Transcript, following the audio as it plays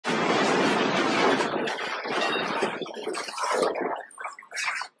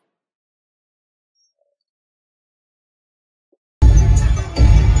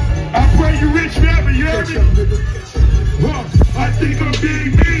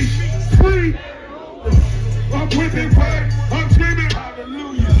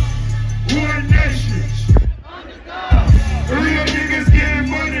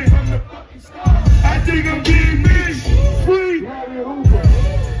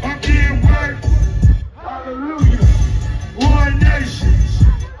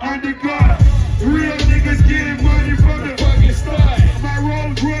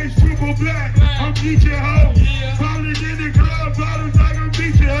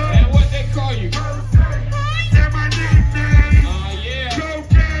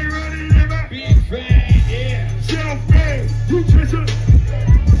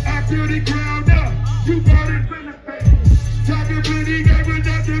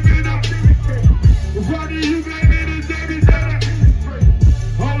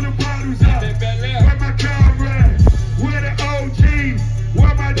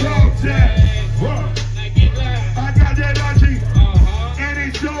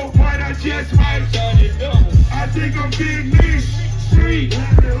just right. I think I'm big me. Street.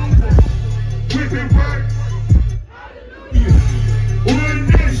 Whipping work. One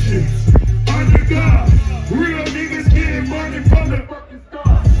nation. Under God. Real niggas getting money from the fucking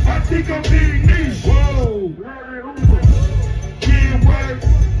stars. I think I'm big me. Whoa. Getting work.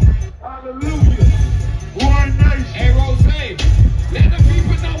 Hallelujah. One nation. Hey, Rose, let the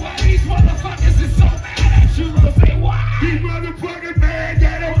people know why these motherfuckers is so mad at you. Rose, why? These motherfuckers mad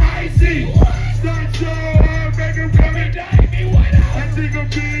that I'm icy. Start so hard, make them come and die me. What up? I think I'm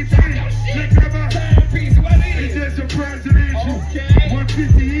big me. Look at my timepiece. What is it? It's just a presidential. Okay.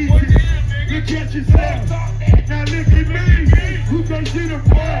 150 easy. Look at yourself. Now look at me. Who can see the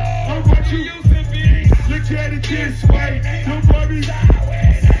boy? I'm what you used to be. Look at it this way. Don't worry.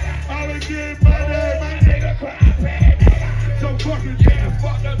 All again, my nigga cry. So fucking damn.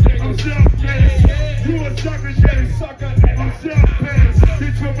 I'm self-made. You a sucker, nigga.